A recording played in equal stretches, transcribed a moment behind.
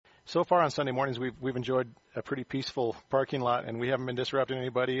So far on Sunday mornings, we've enjoyed a pretty peaceful parking lot, and we haven't been disrupting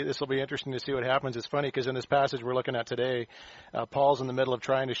anybody. This will be interesting to see what happens. It's funny because in this passage we're looking at today, Paul's in the middle of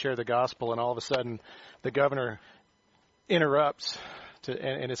trying to share the gospel, and all of a sudden the governor interrupts.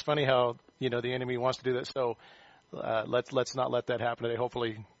 And it's funny how the enemy wants to do that. So let's not let that happen today.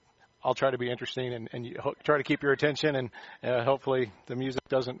 Hopefully, I'll try to be interesting and try to keep your attention, and hopefully the music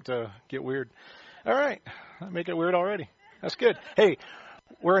doesn't get weird. All right, I'll make it weird already. That's good. Hey.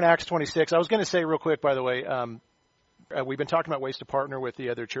 We're in Acts 26. I was going to say real quick, by the way, we've been talking about ways to partner with the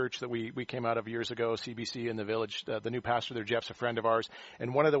other church that we came out of years ago, CBC in the Village. The new pastor there, Jeff's a friend of ours.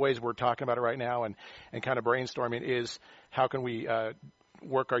 And one of the ways we're talking about it right now and kind of brainstorming is how can we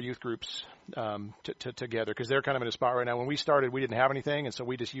work our youth groups together, because they're kind of in a spot right now. When we started, we didn't have anything, and so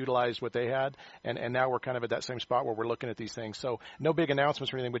we just utilized what they had, and now we're kind of at that same spot where we're looking at these things. So no big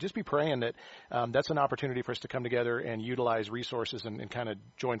announcements or anything, but just be praying that that's an opportunity for us to come together and utilize resources and kind of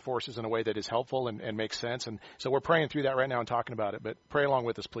join forces in a way that is helpful and makes sense. And so we're praying through that right now and talking about it, but pray along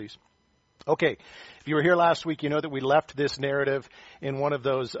with us, please. Okay, if you were here last week, you know that we left this narrative in one of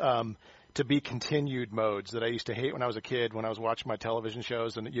those to be continued modes that I used to hate when I was a kid, when I was watching my television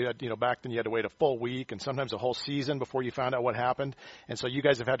shows. And you had, back then you had to wait a full week and sometimes a whole season before you found out what happened. And so you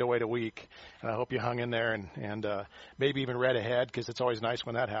guys have had to wait a week, and I hope you hung in there and maybe even read ahead, because it's always nice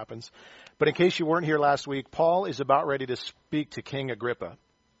when that happens. But in case you weren't here last week, Paul is about ready to speak to King Agrippa,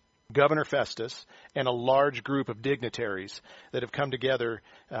 Governor Festus, and a large group of dignitaries that have come together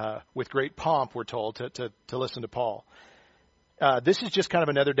with great pomp, we're told, to listen to Paul. This is just kind of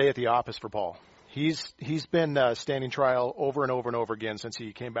another day at the office for Paul. He's been standing trial over and over and over again since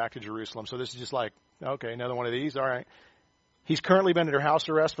he came back to Jerusalem. So this is just like, okay, another one of these. All right. He's currently been under house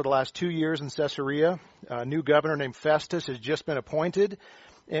arrest for the last 2 years in Caesarea. A new governor named Festus has just been appointed.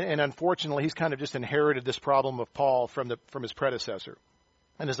 And unfortunately, he's kind of just inherited this problem of Paul from his predecessor.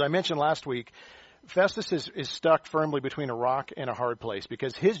 And as I mentioned last week, Festus is stuck firmly between a rock and a hard place,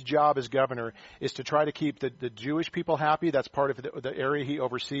 because his job as governor is to try to keep the Jewish people happy. That's part of the area he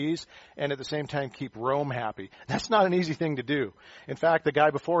oversees, and at the same time keep Rome happy. That's not an easy thing to do. In fact, the guy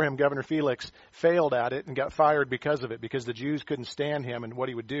before him, Governor Felix, failed at it and got fired because of it, because the Jews couldn't stand him and what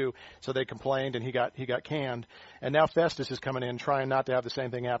he would do, so they complained and he got canned. And now Festus is coming in trying not to have the same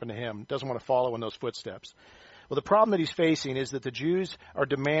thing happen to him. Doesn't want to follow in those footsteps. Well, the problem that he's facing is that the Jews are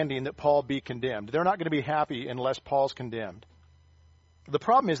demanding that Paul be condemned. They're not going to be happy unless Paul's condemned. The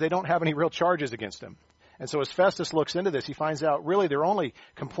problem is they don't have any real charges against him. And so as Festus looks into this, he finds out really their only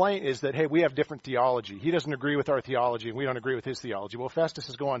complaint is that, hey, we have different theology. He doesn't agree with our theology, and we don't agree with his theology. Well, Festus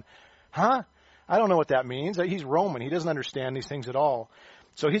is going, huh? I don't know what that means. He's Roman. He doesn't understand these things at all.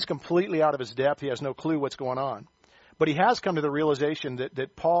 So he's completely out of his depth. He has no clue what's going on. But he has come to the realization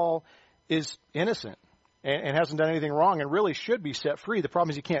that Paul is innocent and hasn't done anything wrong and really should be set free. The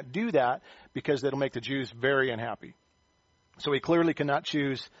problem is he can't do that because that'll make the Jews very unhappy. So he clearly cannot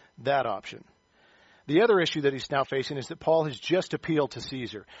choose that option. The other issue that he's now facing is that Paul has just appealed to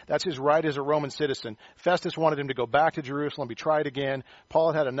Caesar. That's his right as a Roman citizen. Festus wanted him to go back to Jerusalem, be tried again.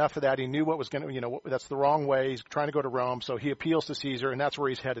 Paul had enough of that. He knew what was going to, that's the wrong way. He's trying to go to Rome, so he appeals to Caesar, and that's where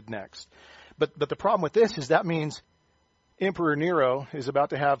he's headed next. But the problem with this is that means Emperor Nero is about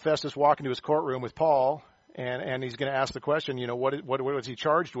to have Festus walk into his courtroom with Paul, and he's going to ask the question, what was he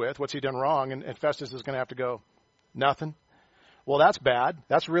charged with? What's he done wrong? And Festus is going to have to go, nothing. Well, that's bad.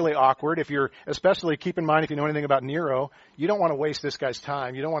 That's really awkward. Especially keep in mind, if you know anything about Nero, you don't want to waste this guy's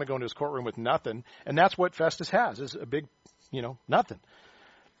time. You don't want to go into his courtroom with nothing. And that's what Festus has, is a big, nothing.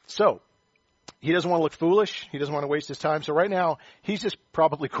 So he doesn't want to look foolish. He doesn't want to waste his time. So right now, he's just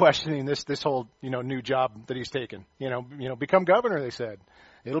probably questioning this whole, new job that he's taken. Become governor, they said.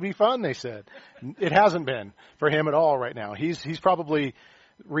 It'll be fun, they said. It hasn't been for him at all right now. He's probably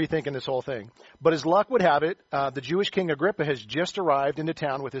rethinking this whole thing. But as luck would have it, the Jewish king Agrippa has just arrived into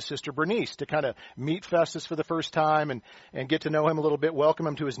town with his sister Bernice to kind of meet Festus for the first time and get to know him a little bit, welcome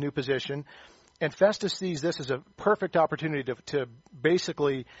him to his new position. And Festus sees this as a perfect opportunity to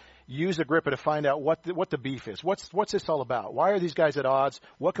basically use Agrippa to find out what the beef is. What's this all about? Why are these guys at odds?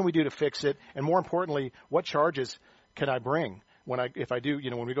 What can we do to fix it? And more importantly, what charges can I bring? When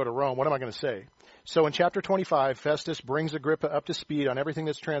we go to Rome, what am I going to say? So in chapter 25, Festus brings Agrippa up to speed on everything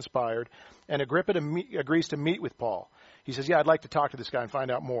that's transpired, and Agrippa agrees to meet with Paul. He says, I'd like to talk to this guy and find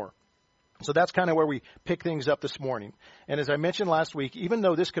out more. So that's kind of where we pick things up this morning. And as I mentioned last week, even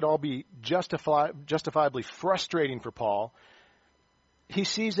though this could all be justifiably frustrating for Paul, he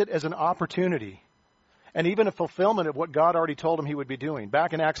sees it as an opportunity and even a fulfillment of what God already told him he would be doing.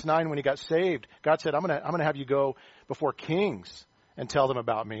 Back in Acts 9, when he got saved, God said, I'm going to have you go before kings and tell them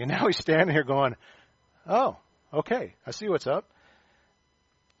about me. And now he's standing here going, oh, okay, I see what's up.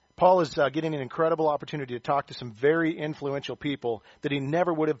 Paul is getting an incredible opportunity to talk to some very influential people that he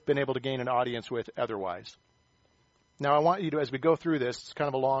never would have been able to gain an audience with otherwise. Now, I want you to, as we go through this, it's kind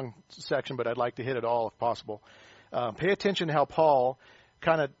of a long section, but I'd like to hit it all if possible. Pay attention to how Paul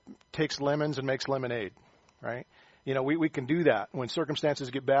kind of takes lemons and makes lemonade, right? You know, we can do that. When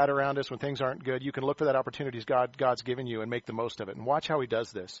circumstances get bad around us, when things aren't good, you can look for that opportunities God's given you and make the most of it. And watch how he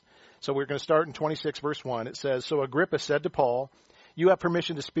does this. So we're going to start in 26 verse 1. It says, "So Agrippa said to Paul, 'You have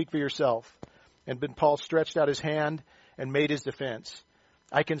permission to speak for yourself.' And then Paul stretched out his hand and made his defense.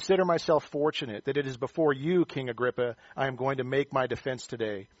 'I consider myself fortunate that it is before you, King Agrippa, I am going to make my defense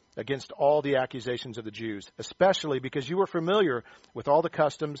today against all the accusations of the Jews, especially because you are familiar with all the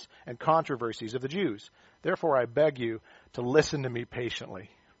customs and controversies of the Jews. Therefore, I beg you to listen to me patiently.'"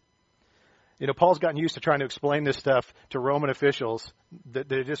 You know, Paul's gotten used to trying to explain this stuff to Roman officials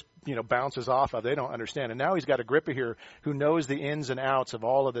that it just, bounces off of. They don't understand. And now he's got Agrippa here who knows the ins and outs of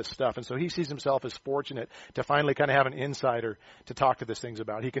all of this stuff. And so he sees himself as fortunate to finally kind of have an insider to talk to these things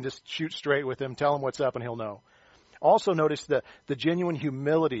about. He can just shoot straight with him, tell him what's up, and he'll know. Also notice the genuine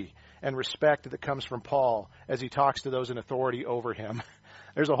humility and respect that comes from Paul as he talks to those in authority over him.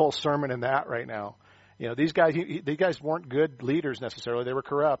 There's a whole sermon in that right now. You know, these guys weren't good leaders necessarily. They were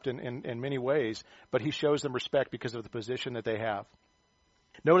corrupt in many ways, but he shows them respect because of the position that they have.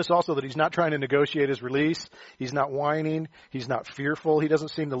 Notice also that he's not trying to negotiate his release. He's not whining. He's not fearful. He doesn't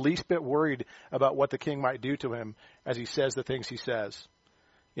seem the least bit worried about what the king might do to him as he says the things he says.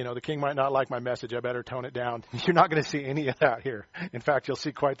 You know, the king might not like my message. I better tone it down. You're not going to see any of that here. In fact, you'll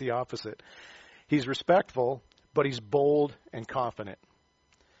see quite the opposite. He's respectful, but he's bold and confident.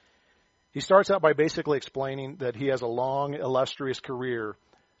 He starts out by basically explaining that he has a long, illustrious career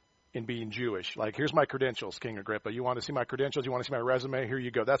in being Jewish. Like, here's my credentials, King Agrippa. You want to see my credentials? You want to see my resume? Here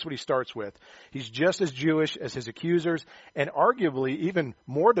you go. That's what he starts with. He's just as Jewish as his accusers and arguably even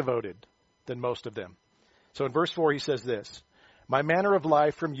more devoted than most of them. So in verse 4, he says this, "My manner of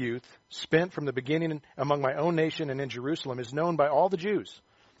life from youth, spent from the beginning among my own nation and in Jerusalem, is known by all the Jews.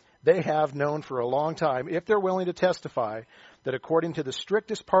 They have known for a long time, if they're willing to testify, that according to the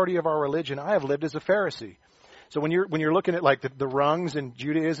strictest party of our religion, I have lived as a Pharisee." So when you're looking at like the rungs in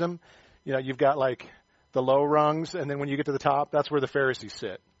Judaism, you've got like the low rungs, and then when you get to the top, that's where the Pharisees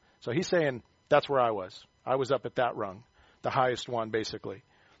sit. So he's saying that's where I was. I was up at that rung, the highest one basically.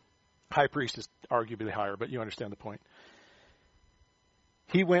 High priest is arguably higher, but you understand the point.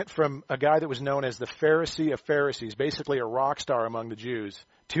 He went from a guy that was known as the Pharisee of Pharisees, basically a rock star among the Jews,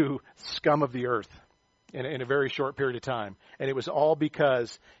 to scum of the earth in a very short period of time. And it was all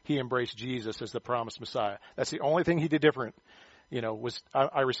because he embraced Jesus as the promised Messiah. That's the only thing he did different, was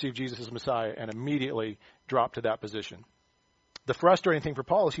I received Jesus as Messiah and immediately dropped to that position. The frustrating thing for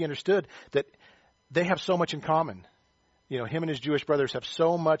Paul is he understood that they have so much in common. Him and his Jewish brothers have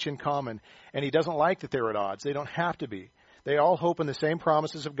so much in common, and he doesn't like that they're at odds. They don't have to be. They all hope in the same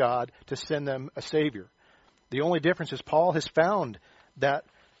promises of God to send them a Savior. The only difference is Paul has found that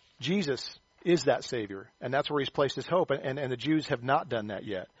Jesus is that Savior, and that's where he's placed his hope, and the Jews have not done that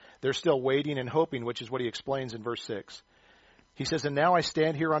yet. They're still waiting and hoping, which is what he explains in verse 6. He says, "And now I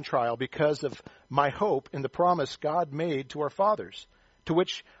stand here on trial because of my hope in the promise God made to our fathers, to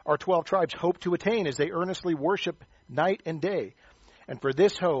which our 12 tribes hope to attain as they earnestly worship night and day. And for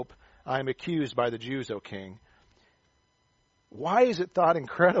this hope I am accused by the Jews, O king. Why is it thought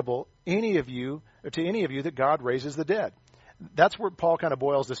incredible to any of you that God raises the dead?" That's where Paul kind of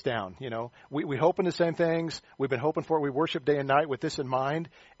boils this down. We hope in the same things. We've been hoping for it. We worship day and night with this in mind.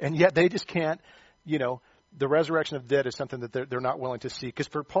 And yet they just can't, the resurrection of the dead is something that they're not willing to see. Because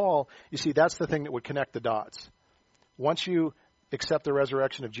for Paul, you see, that's the thing that would connect the dots. Once you accept the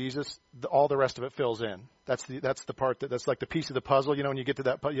resurrection of Jesus, all the rest of it fills in. That's the part that's like the piece of the puzzle. When you get to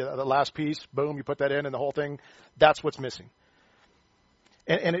that the last piece, boom, you put that in and the whole thing, that's what's missing.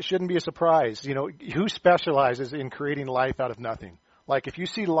 And it shouldn't be a surprise. Who specializes in creating life out of nothing? Like, if you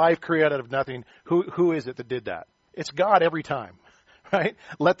see life created out of nothing, who is it that did that? It's God every time, right?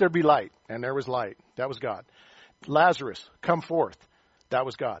 Let there be light. And there was light. That was God. Lazarus, come forth. That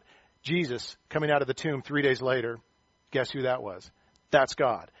was God. Jesus, coming out of the tomb 3 days later, guess who that was? That's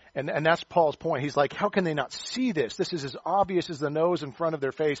God. And that's Paul's point. He's like, how can they not see this? This is as obvious as the nose in front of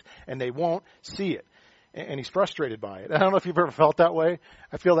their face, and they won't see it. And he's frustrated by it. I don't know if you've ever felt that way.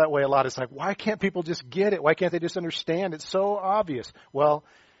 I feel that way a lot. It's like, why can't people just get it? Why can't they just understand? It's so obvious. Well,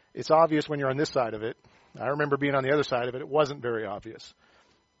 it's obvious when you're on this side of it. I remember being on the other side of it. It wasn't very obvious.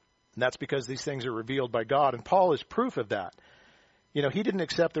 And that's because these things are revealed by God. And Paul is proof of that. He didn't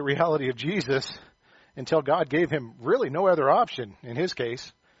accept the reality of Jesus until God gave him really no other option in his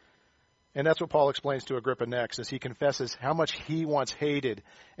case. And that's what Paul explains to Agrippa next as he confesses how much he once hated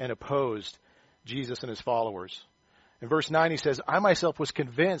and opposed Jesus and his followers. In verse 9 he says, I myself was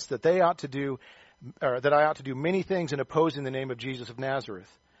convinced that I ought to do many things in opposing the name of Jesus of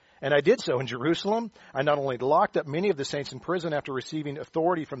Nazareth. And I did so in Jerusalem. I not only locked up many of the saints in prison after receiving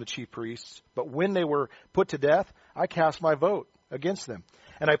authority from the chief priests, but when they were put to death, I cast my vote against them.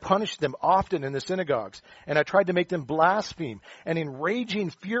 And I punished them often in the synagogues, and I tried to make them blaspheme. And in raging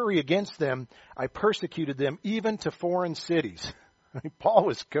fury against them, I persecuted them even to foreign cities. Paul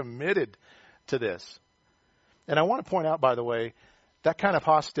was committed to this. And I want to point out, by the way, that kind of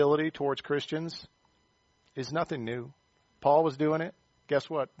hostility towards Christians is nothing new. Paul was doing it. Guess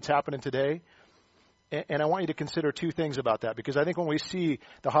what? It's happening today. And I want you to consider two things about that, because I think when we see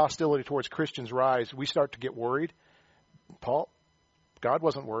the hostility towards Christians rise, we start to get worried. God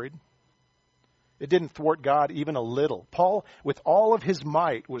wasn't worried. It didn't thwart God even a little. Paul, with all of his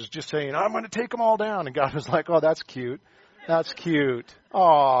might, was just saying, I'm going to take them all down. And God was like, oh, that's cute. That's cute.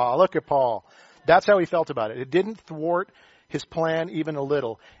 Oh, look at Paul. That's how he felt about it. It didn't thwart his plan even a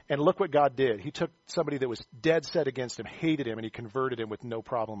little. And look what God did. He took somebody that was dead set against him, hated him, and he converted him with no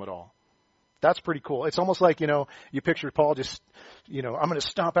problem at all. That's pretty cool. It's almost like, you picture Paul just, I'm going to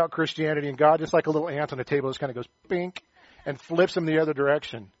stomp out Christianity, and God, just like a little ant on a table, just kind of goes, bink, and flips him the other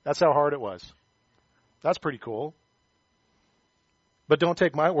direction. That's how hard it was. That's pretty cool. But don't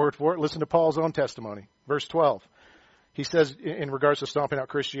take my word for it. Listen to Paul's own testimony. Verse 12. He says, in regards to stomping out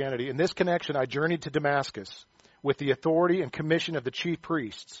Christianity, in this connection I journeyed to Damascus with the authority and commission of the chief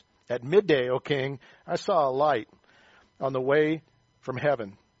priests. At midday, O king, I saw a light on the way from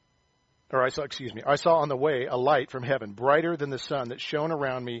heaven. I saw on the way a light from heaven, brighter than the sun, that shone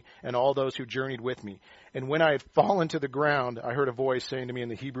around me and all those who journeyed with me. And when I had fallen to the ground, I heard a voice saying to me in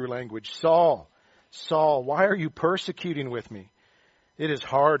the Hebrew language, Saul, Saul, why are you persecuting with me? It is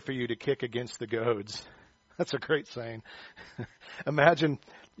hard for you to kick against the goads. That's a great saying. Imagine,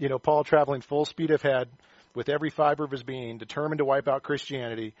 Paul traveling full speed ahead with every fiber of his being, determined to wipe out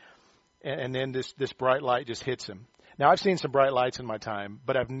Christianity, and then this bright light just hits him. Now, I've seen some bright lights in my time,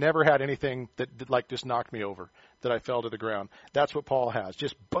 but I've never had anything that just knocked me over, that I fell to the ground. That's what Paul has.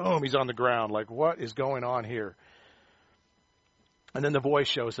 Just boom, he's on the ground. Like, what is going on here? And then the voice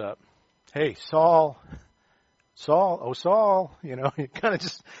shows up. Hey, Saul, oh, Saul, you kind of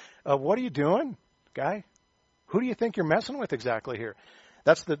just, what are you doing, guy? Who do you think you're messing with exactly here?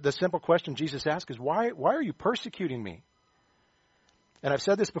 That's the simple question Jesus asked is, why are you persecuting me? And I've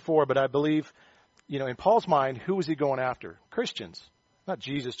said this before, but I believe, in Paul's mind, who was he going after? Christians, not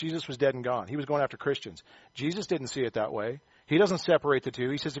Jesus. Jesus was dead and gone. He was going after Christians. Jesus didn't see it that way. He doesn't separate the two.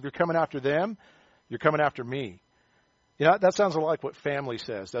 He says, if you're coming after them, you're coming after me. That sounds a lot like what family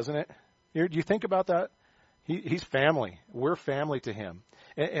says, doesn't it? Do you think about that? He's family. We're family to him.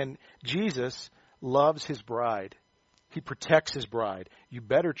 And Jesus loves his bride. He protects his bride. You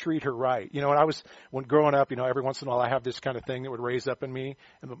better treat her right. When growing up, every once in a while I have this kind of thing that would raise up in me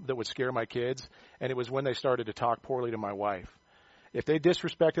and that would scare my kids. And it was when they started to talk poorly to my wife. If they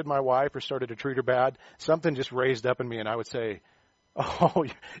disrespected my wife or started to treat her bad, something just raised up in me and I would say, oh,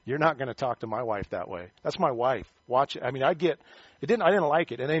 you're not going to talk to my wife that way. That's my wife. Watch it. I didn't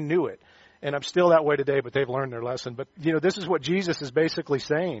like it and they knew it. And I'm still that way today, but they've learned their lesson. But, this is what Jesus is basically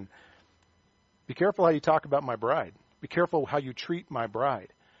saying. Be careful how you talk about my bride. Be careful how you treat my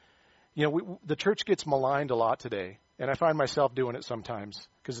bride. The church gets maligned a lot today, and I find myself doing it sometimes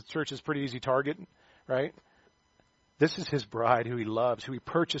because the church is a pretty easy target, right? This is his bride who he loves, who he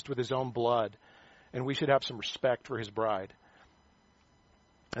purchased with his own blood, and we should have some respect for his bride.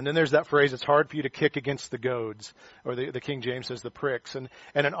 And then there's that phrase, it's hard for you to kick against the goads, or the King James says the pricks. And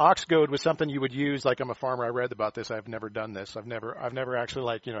an ox goad was something you would use, like I'm a farmer, I read about this, I've never done this. I've never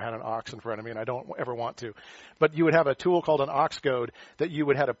actually had an ox in front of me, and I don't ever want to. But you would have a tool called an ox goad that you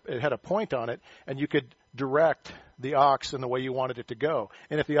would it had a point on it, and you could direct the ox in the way you wanted it to go.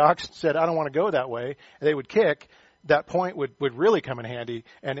 And if the ox said, I don't want to go that way, they would kick, that point would really come in handy,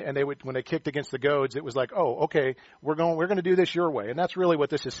 and they would, when they kicked against the goads, it was like, oh, okay, we're going to do this your way. And that's really what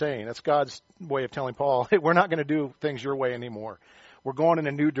this is saying. That's God's way of telling Paul, hey, we're not going to do things your way anymore. We're going in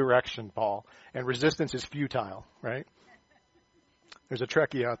a new direction, Paul, and resistance is futile, right? There's a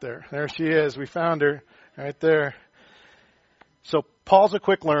Trekkie out there. There she is. We found her right there. So Paul's a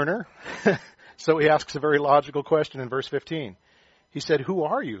quick learner, so he asks a very logical question in verse 15. He said, who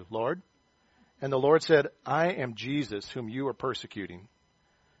are you, Lord? And the Lord said, I am Jesus whom you are persecuting.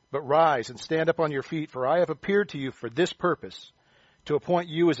 But rise and stand up on your feet, for I have appeared to you for this purpose, to appoint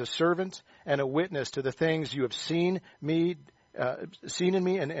you as a servant and a witness to the things you have seen in me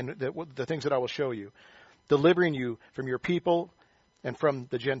and the things that I will show you, delivering you from your people and from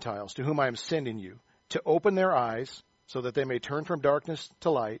the Gentiles, to whom I am sending you, to open their eyes, so that they may turn from darkness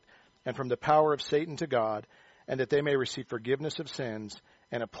to light, and from the power of Satan to God, and that they may receive forgiveness of sins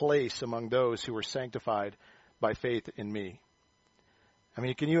and a place among those who are sanctified by faith in me. I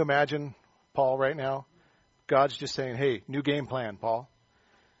mean, can you imagine Paul right now? God's just saying, hey, new game plan, Paul.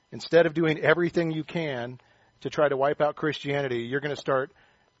 Instead of doing everything you can to try to wipe out Christianity, you're going to start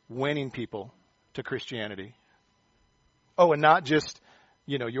winning people to Christianity. Oh, and not just,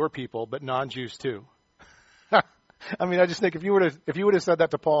 your people, but non-Jews too. I mean, I just think if you would have said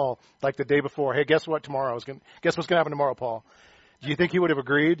that to Paul like the day before, hey, guess what's going to happen tomorrow, Paul? Do you think he would have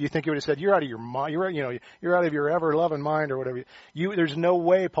agreed? Do you think he would have said, you're out of your mind, you're out of your ever loving mind or whatever? There's no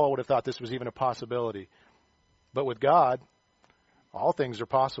way Paul would have thought this was even a possibility. But with God, all things are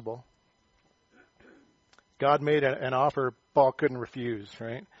possible. God made an offer Paul couldn't refuse,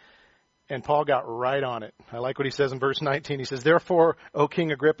 right? And Paul got right on it. I like what he says in verse 19. He says, therefore, O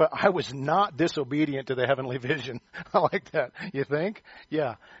King Agrippa, I was not disobedient to the heavenly vision. I like that. You think?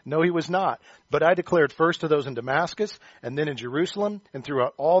 Yeah. No, he was not. But I declared first to those in Damascus, and then in Jerusalem, and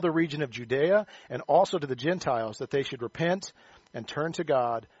throughout all the region of Judea, and also to the Gentiles, that they should repent and turn to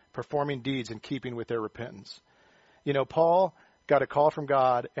God, performing deeds in keeping with their repentance. Paul got a call from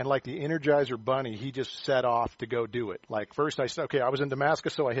God, and like the Energizer Bunny, he just set off to go do it. Like first I said, okay, I was in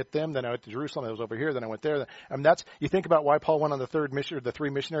Damascus, so I hit them. Then I went to Jerusalem. I was over here. Then I went there. You think about why Paul went on the the 3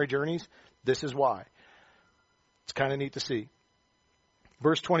 missionary journeys. This is why. It's kind of neat to see.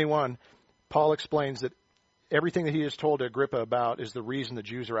 Verse 21, Paul explains that everything that he has told Agrippa about is the reason the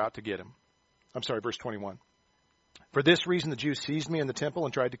Jews are out to get him. I'm sorry, verse 21. For this reason, the Jews seized me in the temple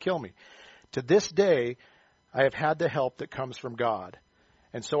and tried to kill me. To this day, I have had the help that comes from God.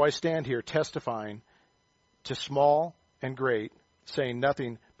 And so I stand here testifying to small and great, saying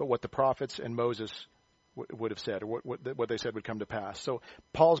nothing but what the prophets and Moses would have said, or what they said would come to pass. So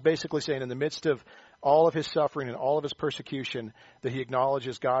Paul's basically saying in the midst of all of his suffering and all of his persecution that he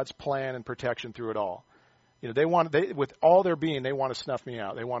acknowledges God's plan and protection through it all. With all their being, they want to snuff me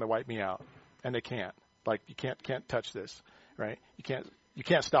out. They want to wipe me out. And they can't. Like, you can't touch this, right? You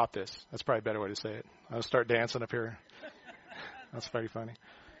can't stop this. That's probably a better way to say it. I'll start dancing up here. That's very funny.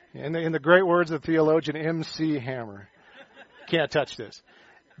 In the great words of theologian M.C. Hammer, can't touch this.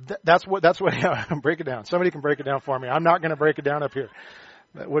 That's what break it down. Somebody can break it down for me. I'm not going to break it down up here.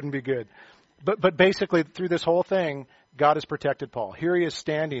 That wouldn't be good. But basically, through this whole thing, God has protected Paul. Here he is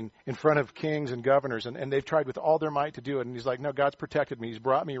standing in front of kings and governors, and they've tried with all their might to do it. And he's like, no, God's protected me. He's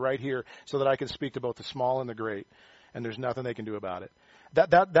brought me right here so that I can speak to both the small and the great. And there's nothing they can do about it.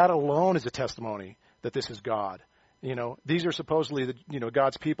 That alone is a testimony that this is God. These are supposedly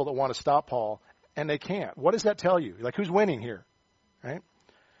God's people that want to stop Paul, and they can't. What does that tell you? Like, who's winning here, right?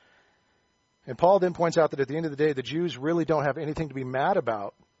 And Paul then points out that at the end of the day, the Jews really don't have anything to be mad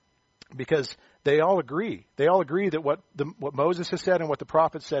about because they all agree. They all agree that what Moses has said and what the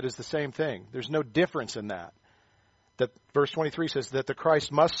prophets said is the same thing. There's no difference in that. That verse 23 says that the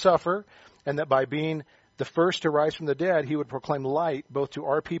Christ must suffer, and that by being the first to rise from the dead, he would proclaim light both to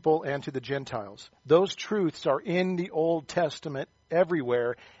our people and to the Gentiles. Those truths are in the Old Testament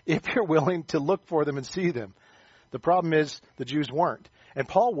everywhere if you're willing to look for them and see them. The problem is the Jews weren't. And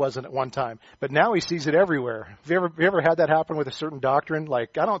Paul wasn't at one time, but now he sees it everywhere. Have you ever had that happen with a certain doctrine?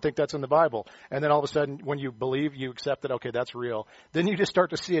 Like, I don't think that's in the Bible. And then all of a sudden, when you believe, you accept that, okay, that's real. Then you just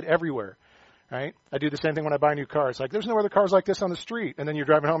start to see it everywhere. Right? I do the same thing when I buy a new car. It's like, there's no other cars like this on the street. And then you're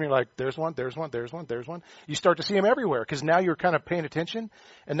driving home and you're like, there's one. You start to see them everywhere because now you're kind of paying attention.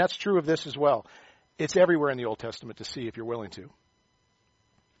 And that's true of this as well. It's everywhere in the Old Testament to see if you're willing to.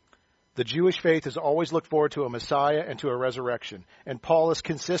 The Jewish faith has always looked forward to a Messiah and to a resurrection. And Paul is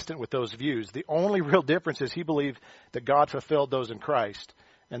consistent with those views. The only real difference is he believed that God fulfilled those in Christ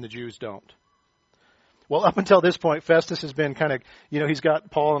and the Jews don't. Well, up until this point, Festus has been kind of, he's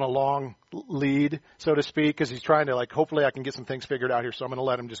got Paul in a long lead, so to speak, because he's trying to, hopefully I can get some things figured out here, so I'm going to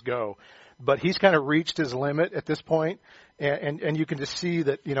let him just go. But he's kind of reached his limit at this point, and you can just see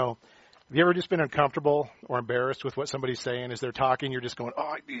that, have you ever just been uncomfortable or embarrassed with what somebody's saying as they're talking? You're just going,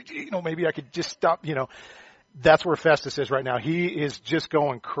 maybe I could just stop, That's where Festus is right now. He is just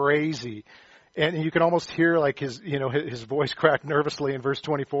going crazy. And you can almost hear his voice crack nervously in verse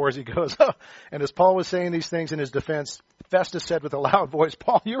 24 as he goes, oh. And as Paul was saying these things in his defense, Festus said with a loud voice,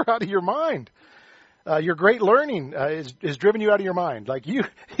 Paul, you're out of your mind. Your great learning is driven you out of your mind.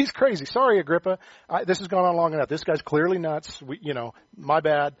 He's crazy. Sorry, Agrippa. This has gone on long enough. This guy's clearly nuts. My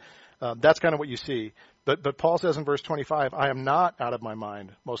bad. That's kind of what you see. But Paul says in verse 25, I am not out of my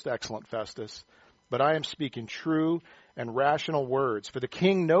mind, most excellent Festus, but I am speaking true and rational words. For the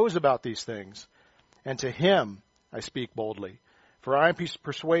king knows about these things, and to him I speak boldly. For I am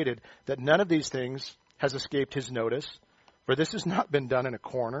persuaded that none of these things has escaped his notice, for this has not been done in a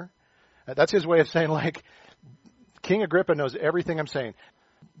corner. That's his way of saying, like, King Agrippa knows everything I'm saying.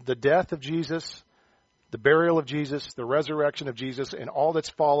 The death of Jesus, the burial of Jesus, the resurrection of Jesus, and all that's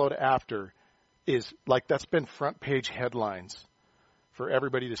followed after is like, that's been front page headlines for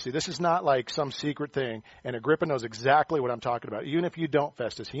everybody to see. This is not like some secret thing. And Agrippa knows exactly what I'm talking about. Even if you don't,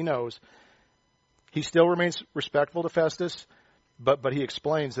 Festus, he knows. He still remains respectful to Festus, but he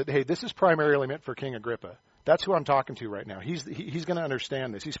explains that, hey, this is primarily meant for King Agrippa. That's who I'm talking to right now. He's going to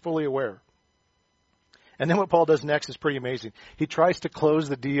understand this. He's fully aware. And then what Paul does next is pretty amazing. He tries to close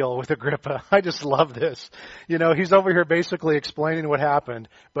the deal with Agrippa. I just love this. You know, he's over here basically explaining what happened.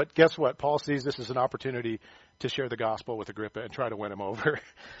 But guess what? Paul sees this as an opportunity to share the gospel with Agrippa and try to win him over.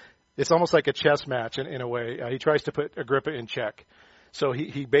 It's almost like a chess match in a way. He tries to put Agrippa in check. So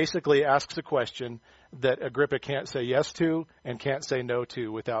he basically asks a question that Agrippa can't say yes to and can't say no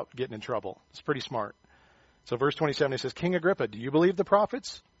to without getting in trouble. It's pretty smart. So verse 27, he says, King Agrippa, do you believe the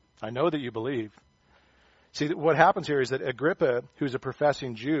prophets? I know that you believe. See, what happens here is that Agrippa, who's a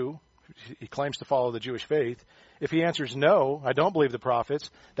professing Jew, he claims to follow the Jewish faith, if he answers no, I don't believe the prophets,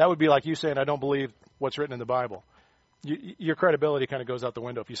 that would be like you saying, I don't believe what's written in the Bible. Your credibility kind of goes out the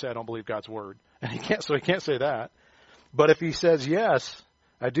window if you say, I don't believe God's word. And he can't say that. But if he says, yes,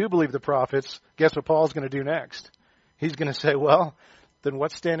 I do believe the prophets, guess what Paul's going to do next? He's going to say, well, then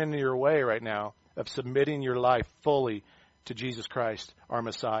what's standing in your way right now of submitting your life fully to Jesus Christ, our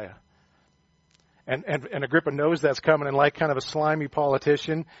Messiah? And Agrippa knows that's coming, and like kind of a slimy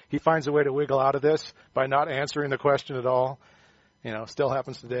politician, he finds a way to wiggle out of this by not answering the question at all. You know, still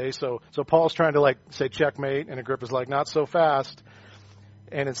happens today. So Paul's trying to like say checkmate, and Agrippa's like, not so fast.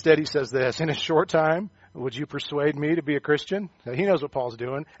 And instead he says this, in a short time, would you persuade me to be a Christian? Now, he knows what Paul's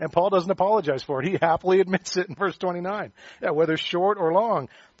doing, and Paul doesn't apologize for it. He happily admits it in verse 29. Yeah, whether short or long,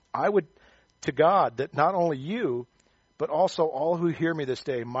 I would to God that not only you, but also all who hear me this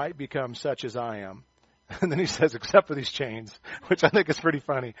day might become such as I am. And then he says, except for these chains, which I think is pretty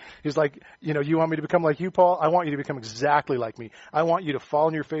funny. He's like, you know, you want me to become like you, Paul? I want you to become exactly like me. I want you to fall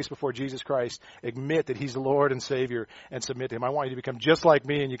on your face before Jesus Christ, admit that he's the Lord and Savior, and submit to him. I want you to become just like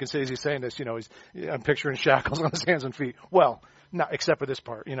me. And you can see as he's saying this, you know, I'm picturing shackles on his hands and feet. Well, not except for this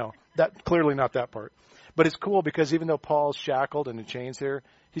part, you know, that clearly not that part. But it's cool because even though Paul's shackled and in chains here,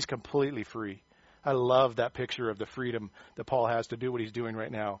 he's completely free. I love that picture of the freedom that Paul has to do what he's doing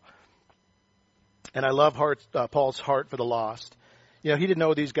right now. And I love Paul's heart for the lost. You know, he didn't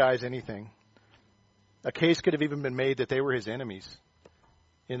owe these guys anything. A case could have even been made that they were his enemies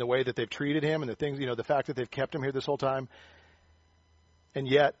in the way that they've treated him and the things, you know, the fact that they've kept him here this whole time. And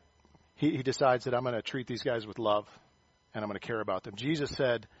yet he decides that I'm going to treat these guys with love and I'm going to care about them. Jesus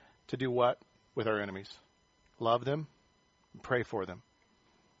said to do what with our enemies? Love them and pray for them.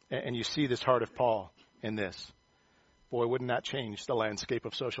 And you see this heart of Paul in this. Boy, wouldn't that change the landscape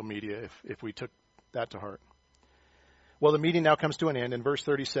of social media if we took that to heart. Well, the meeting now comes to an end, and verse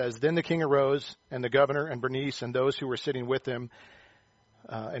 30 says, Then the king arose, and the governor and Bernice and those who were sitting with him,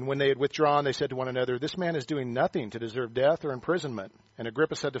 and when they had withdrawn, they said to one another, This man is doing nothing to deserve death or imprisonment. And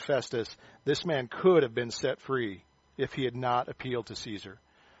Agrippa said to Festus, This man could have been set free if he had not appealed to Caesar.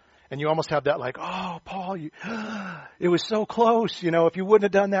 And you almost have that like, oh, Paul, it was so close. You know, if you wouldn't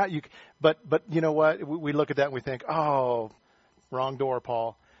have done that, but you know what? We look at that and we think, oh, wrong door,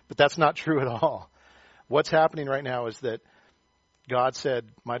 Paul. But that's not true at all. What's happening right now is that God said,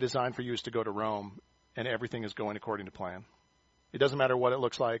 my design for you is to go to Rome, and everything is going according to plan. It doesn't matter what it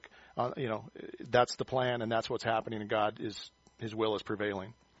looks like. You know, that's the plan, and that's what's happening, and his will is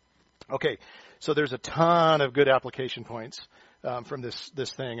prevailing. Okay, so there's a ton of good application points from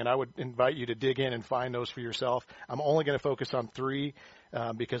this thing, and I would invite you to dig in and find those for yourself. I'm only going to focus on 3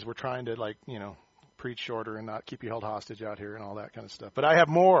 because we're trying to preach shorter and not keep you held hostage out here and all that kind of stuff. But I have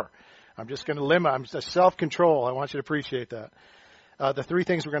more. I'm just going to limit. I'm just self-control. I want you to appreciate that. The 3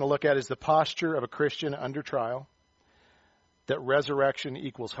 things we're going to look at is the posture of a Christian under trial, that resurrection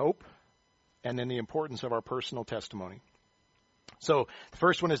equals hope, and then the importance of our personal testimony. So the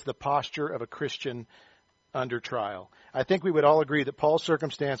first one is the posture of a Christian under trial. I think we would all agree that Paul's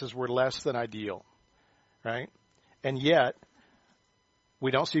circumstances were less than ideal, right? And yet,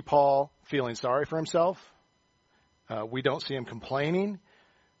 we don't see Paul feeling sorry for himself. We don't see him complaining.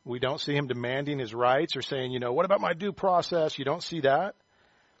 We don't see him demanding his rights or saying, you know, what about my due process? You don't see that.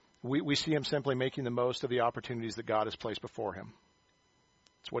 We see him simply making the most of the opportunities that God has placed before him.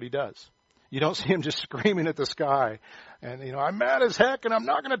 It's what he does. You don't see him just screaming at the sky and, I'm mad as heck and I'm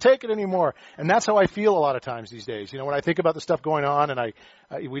not going to take it anymore. And that's how I feel a lot of times these days. When I think about the stuff going on, and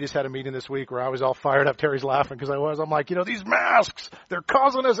we just had a meeting this week where I was all fired up. Terry's laughing because I'm like, these masks, they're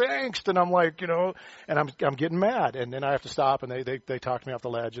causing us angst. And I'm like, and I'm getting mad. And then I have to stop, and they talked me off the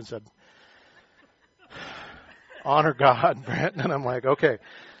ledge and said, honor God, Brent. And I'm like, okay.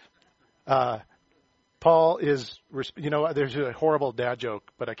 Paul is, there's a horrible dad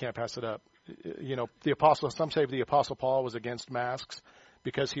joke, but I can't pass it up. Some say the Apostle Paul was against masks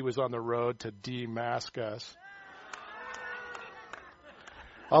because he was on the road to demask us.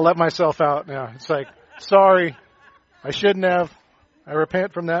 I'll let myself out now. It's like, sorry, I shouldn't have. I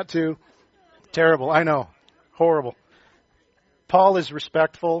repent from that too. Terrible, I know. Horrible. Paul is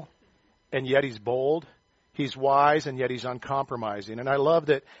respectful, and yet he's bold. He's wise, and yet he's uncompromising. And I love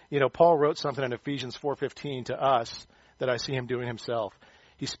that, Paul wrote something in Ephesians 4:15 to us that I see him doing himself.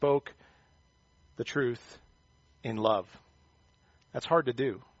 He spoke the truth in love. That's hard to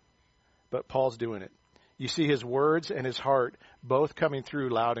do, but Paul's doing it. You see his words and his heart both coming through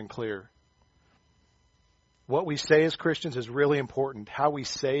loud and clear. What we say as Christians is really important. How we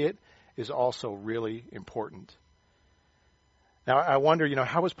say it is also really important. Now, I wonder,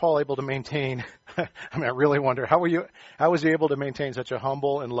 how was Paul able to maintain, I really wonder, how was he able to maintain such a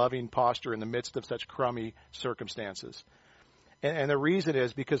humble and loving posture in the midst of such crummy circumstances? And the reason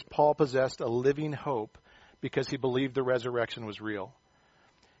is because Paul possessed a living hope because he believed the resurrection was real.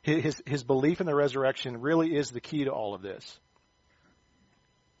 His belief in the resurrection really is the key to all of this.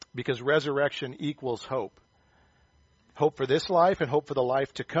 Because resurrection equals hope. Hope for this life and hope for the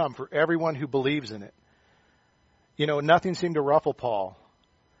life to come for everyone who believes in it. Nothing seemed to ruffle Paul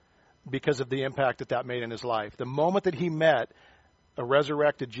because of the impact that made in his life. The moment that he met a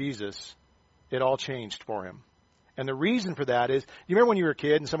resurrected Jesus, it all changed for him. And the reason for that is, you remember when you were a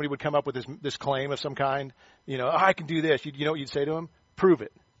kid and somebody would come up with this claim of some kind? I can do this. You know what you'd say to him? Prove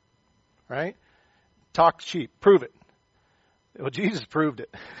it. Right? Talk cheap. Prove it. Well, Jesus proved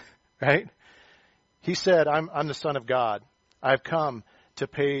it. Right? He said, I'm the Son of God. I've come to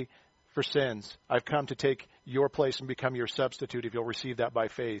pay for sins. I've come to take your place and become your substitute if you'll receive that by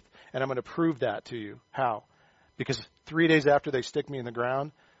faith. And I'm going to prove that to you. How? Because 3 days after they stick me in the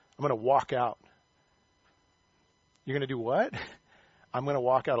ground, I'm going to walk out. You're going to do what? I'm going to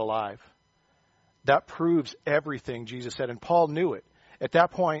walk out alive. That proves everything Jesus said. And Paul knew it. At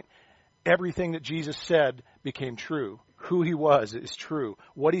that point, everything that Jesus said became true. Who he was is true.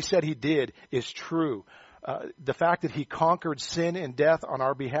 What he said he did is true. The fact that he conquered sin and death on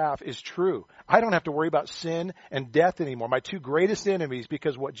our behalf is true. I don't have to worry about sin and death anymore. My two greatest enemies,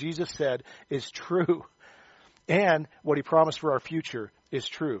 because what Jesus said is true. And what he promised for our future is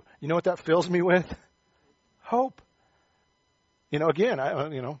true. You know what that fills me with? Hope. Again,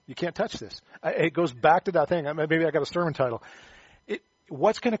 you can't touch this. It goes back to that thing. Maybe I got a sermon title.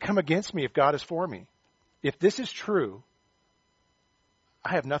 What's going to come against me if God is for me? If this is true,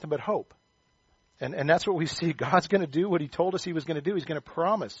 I have nothing but hope. And that's what we see. God's going to do what he told us he was going to do. He's going to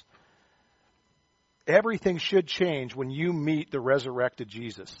promise. Everything should change when you meet the resurrected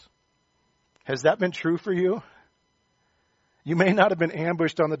Jesus. Has that been true for you? You may not have been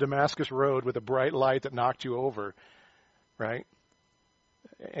ambushed on the Damascus road with a bright light that knocked you over, right?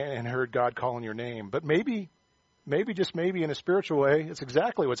 And heard God calling your name. But maybe just maybe in a spiritual way, it's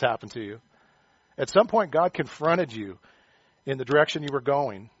exactly what's happened to you. At some point, God confronted you in the direction you were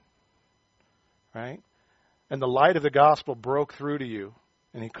going, right? And the light of the gospel broke through to you,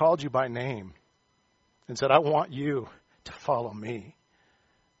 and he called you by name and said, I want you to follow me.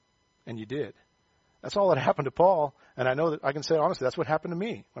 And you did. That's all that happened to Paul, and I know that I can say honestly, that's what happened to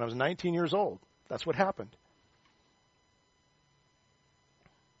me when I was 19 years old. That's what happened.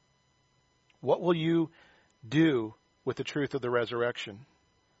 What will you do with the truth of the resurrection?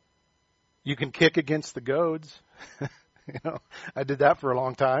 You can kick against the goads. I did that for a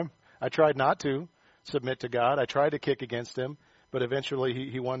long time. I tried not to submit to God. I tried to kick against him, but eventually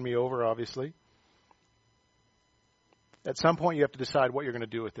he won me over, obviously. At some point, you have to decide what you're going to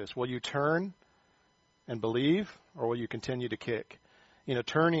do with this. Will you turn and believe, or will you continue to kick?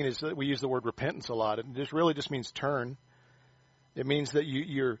 Turning is, we use the word repentance a lot. It really just means turn. It means that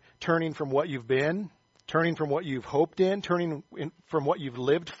you're turning from what you've been, turning from what you've hoped in, from what you've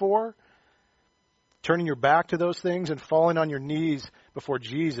lived for, turning your back to those things and falling on your knees before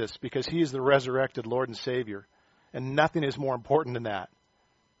Jesus because he is the resurrected Lord and Savior. And nothing is more important than that.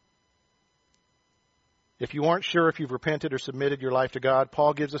 If you aren't sure if you've repented or submitted your life to God,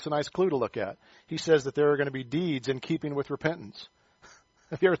 Paul gives us a nice clue to look at. He says that there are going to be deeds in keeping with repentance.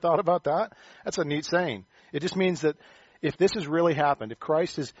 Have you ever thought about that? That's a neat saying. It just means that if this has really happened, if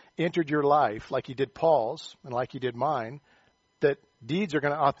Christ has entered your life like he did Paul's and like he did mine, that deeds are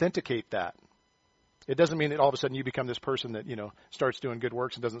going to authenticate that. It doesn't mean that all of a sudden you become this person that, starts doing good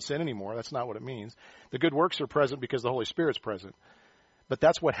works and doesn't sin anymore. That's not what it means. The good works are present because the Holy Spirit's present. But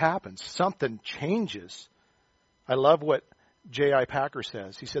that's what happens. Something changes. I love what J.I. Packer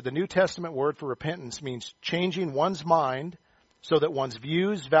says. He said, the New Testament word for repentance means changing one's mind so that one's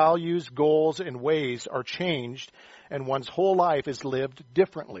views, values, goals, and ways are changed and one's whole life is lived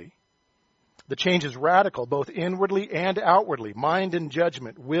differently. The change is radical, both inwardly and outwardly, mind and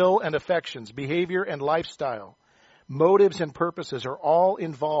judgment, will and affections, behavior and lifestyle. Motives and purposes are all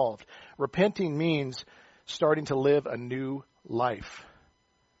involved. Repenting means starting to live a new life.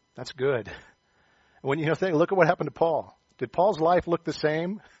 That's good. When look at what happened to Paul. Did Paul's life look the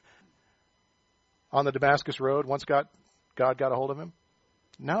same on the Damascus Road once God got a hold of him?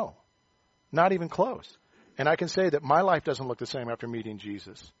 No, not even close. And I can say that my life doesn't look the same after meeting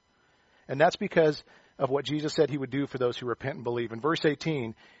Jesus. And that's because of what Jesus said he would do for those who repent and believe. In verse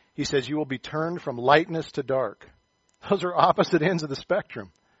 18, he says, you will be turned from lightness to dark. Those are opposite ends of the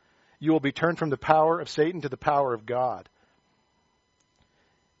spectrum. You will be turned from the power of Satan to the power of God.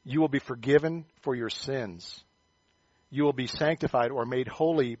 You will be forgiven for your sins. You will be sanctified or made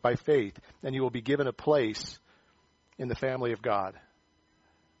holy by faith, and you will be given a place in the family of God.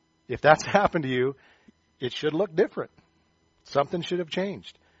 If that's happened to you, it should look different. Something should have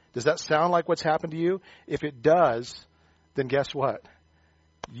changed. Does that sound like what's happened to you? If it does, then guess what?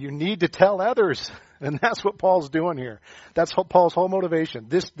 You need to tell others. And that's what Paul's doing here. That's Paul's whole motivation.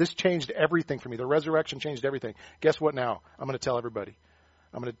 This changed everything for me. The resurrection changed everything. Guess what now? I'm going to tell everybody.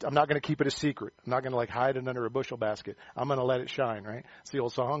 I'm not going to keep it a secret. I'm not going to hide it under a bushel basket. I'm going to let it shine, right? It's the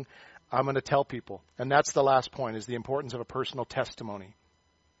old song. I'm going to tell people. And that's the last point, is the importance of a personal testimony.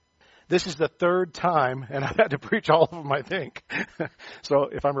 This is the third time, and I've had to preach all of them, I think. So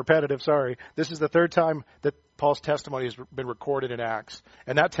if I'm repetitive, sorry. This is the third time that Paul's testimony has been recorded in Acts.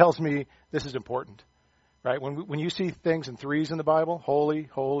 And that tells me this is important, right? When you see things in threes in the Bible, holy,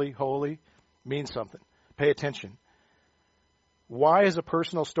 holy, holy, means something. Pay attention. Why is a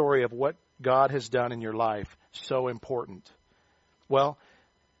personal story of what God has done in your life so important? Well,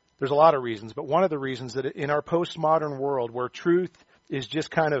 there's a lot of reasons, but one of the reasons that in our postmodern world where truth is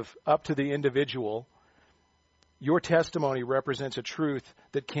just kind of up to the individual, your testimony represents a truth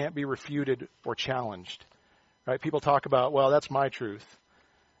that can't be refuted or challenged. Right? People talk about, well, that's my truth.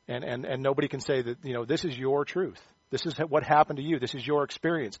 And nobody can say that, this is your truth. This is what happened to you. This is your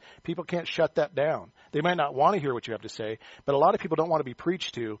experience. People can't shut that down. They might not want to hear what you have to say, but a lot of people don't want to be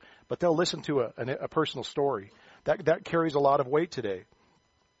preached to, but they'll listen to a personal story. That carries a lot of weight today.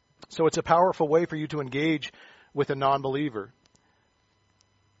 So it's a powerful way for you to engage with a non-believer.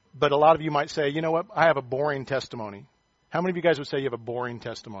 But a lot of you might say, you know what, I have a boring testimony. How many of you guys would say you have a boring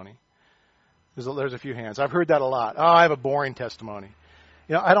testimony? There's a few hands. I've heard that a lot. Oh, I have a boring testimony.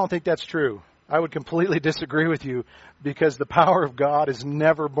 I don't think that's true. I would completely disagree with you because the power of God is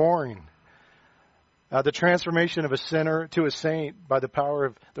never boring. The transformation of a sinner to a saint by the power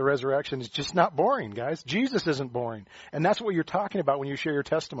of the resurrection is just not boring, guys. Jesus isn't boring. And that's what you're talking about when you share your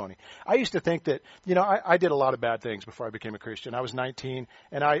testimony. I used to think that, I did a lot of bad things before I became a Christian. I was 19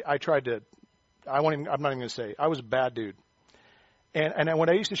 and I tried to, I'm not even going to say, I was a bad dude. And when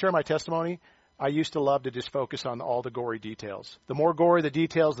I used to share my testimony, I used to love to just focus on all the gory details. The more gory the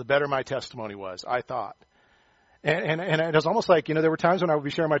details, the better my testimony was, I thought. And it was almost like, there were times when I would be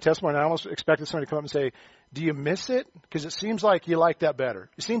sharing my testimony and I almost expected somebody to come up and say, do you miss it? Because it seems like you like that better.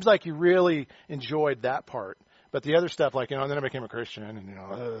 It seems like you really enjoyed that part. But the other stuff, and then I became a Christian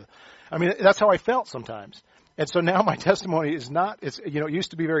and, that's how I felt sometimes. And so now my testimony is not, it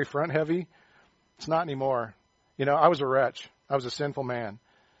used to be very front heavy. It's not anymore. I was a wretch. I was a sinful man.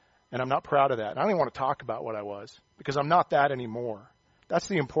 And I'm not proud of that. And I don't even want to talk about what I was because I'm not that anymore. That's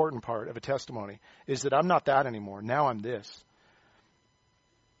the important part of a testimony, is that I'm not that anymore. Now I'm this.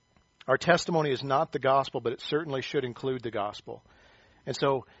 Our testimony is not the gospel, but it certainly should include the gospel. And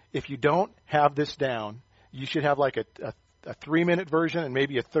so if you don't have this down, you should have like a 3-minute version and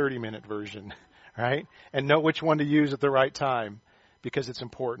maybe a 30-minute version, right? And know which one to use at the right time because it's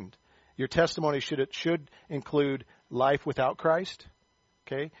important. Your testimony should include life without Christ.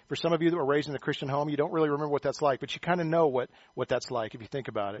 Okay? For some of you that were raised in a Christian home, you don't really remember what that's like, but you kind of know what that's like if you think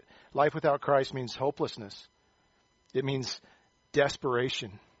about it. Life without Christ means hopelessness. It means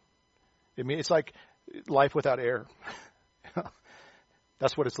desperation. It's like life without air.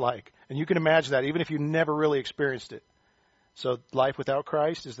 That's what it's like. And you can imagine that even if you never really experienced it. So life without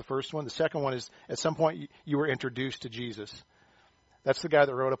Christ is the first one. The second one is at some point you were introduced to Jesus. That's the guy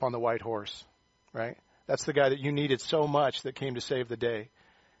that rode up on the white horse, right? That's the guy that you needed so much that came to save the day.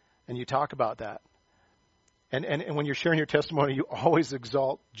 And you talk about that. And when you're sharing your testimony, you always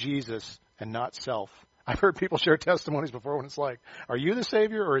exalt Jesus and not self. I've heard people share testimonies before when it's like, are you the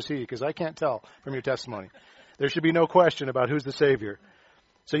Savior or is he? Because I can't tell from your testimony. There should be no question about who's the Savior.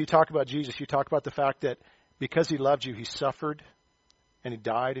 So you talk about Jesus. You talk about the fact that because he loved you, he suffered and he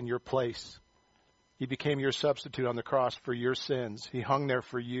died in your place. He became your substitute on the cross for your sins. He hung there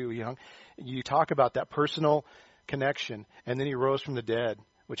for you. You talk about that personal connection. And then he rose from the dead,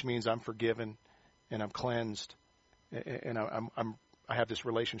 which means I'm forgiven and I'm cleansed and I have this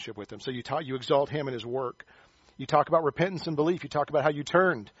relationship with him. So you exalt him and his work. You talk about repentance and belief. You talk about how you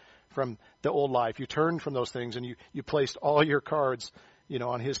turned from the old life. You turned from those things and you placed all your cards,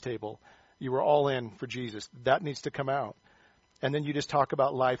 on his table. You were all in for Jesus. That needs to come out. And then you just talk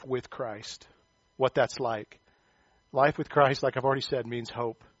about life with Christ, what that's like. Life with Christ, like I've already said, means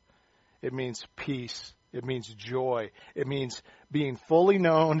hope. It means peace. It means joy. It means being fully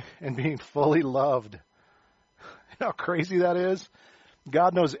known and being fully loved. You know how crazy that is?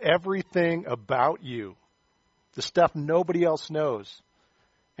 God knows everything about you, the stuff nobody else knows.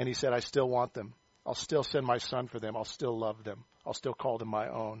 And he said, I still want them. I'll still send my son for them. I'll still love them. I'll still call them my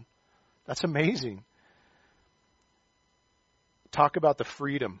own. That's amazing. Talk about the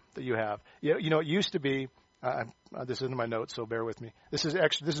freedom that you have. It used to be, this isn't in my notes, so bear with me. This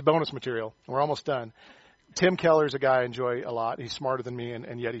is bonus material. We're almost done. Tim Keller is a guy I enjoy a lot. He's smarter than me,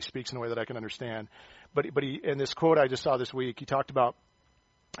 and yet he speaks in a way that I can understand. But in this quote I just saw this week, he talked about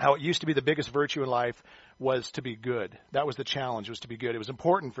how it used to be the biggest virtue in life was to be good. That was the challenge, was to be good. It was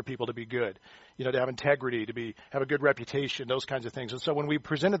important for people to be good, to have integrity, have a good reputation, those kinds of things. And so when we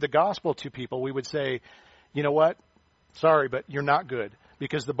presented the gospel to people, we would say, you know what? Sorry, but you're not good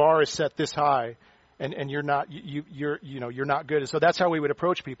because the bar is set this high and you're not, you're not good. And so that's how we would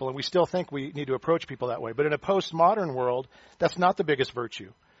approach people. And we still think we need to approach people that way. But in a postmodern world, that's not the biggest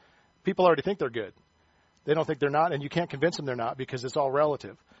virtue. People already think they're good. They don't think they're not, and you can't convince them they're not because it's all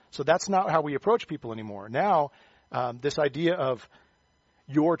relative. So that's not how we approach people anymore. Now, this idea of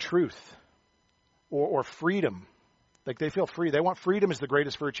your truth or freedom, like they feel free. They want freedom is the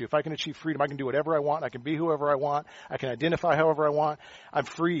greatest virtue. If I can achieve freedom, I can do whatever I want. I can be whoever I want. I can identify however I want. I'm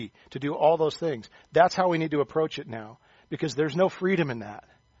free to do all those things. That's how we need to approach it now because there's no freedom in that.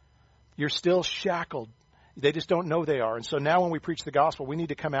 You're still shackled. They just don't know they are. And so now when we preach the gospel, we need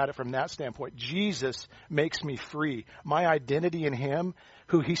to come at it from that standpoint. Jesus makes me free. My identity in him,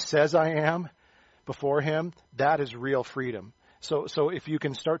 who he says I am before him, that is real freedom. So if you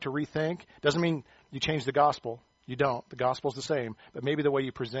can start to rethink, doesn't mean you change the gospel. You don't. The gospel's the same. But maybe the way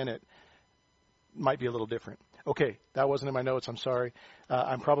you present it might be a little different. Okay, that wasn't in my notes. I'm sorry.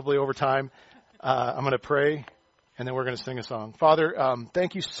 I'm probably over time. I'm going to pray. And then we're going to sing a song. Father,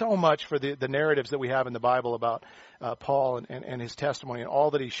 thank you so much for the narratives that we have in the Bible about Paul and his testimony and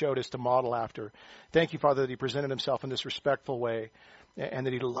all that he showed us to model after. Thank you, Father, that he presented himself in this respectful way and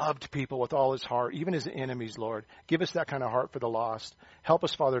that he loved people with all his heart, even his enemies, Lord. Give us that kind of heart for the lost. Help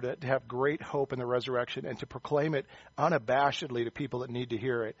us, Father, to have great hope in the resurrection and to proclaim it unabashedly to people that need to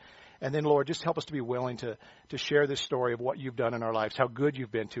hear it. And then, Lord, just help us to be willing to share this story of what you've done in our lives, how good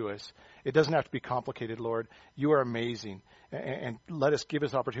you've been to us. It doesn't have to be complicated, Lord. You are amazing. And give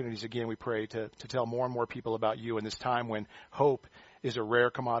us opportunities again, we pray, to tell more and more people about you in this time when hope is a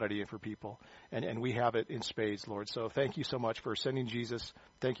rare commodity for people. And we have it in spades, Lord. So thank you so much for sending Jesus.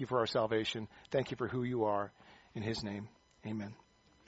 Thank you for our salvation. Thank you for who you are. In his name, amen.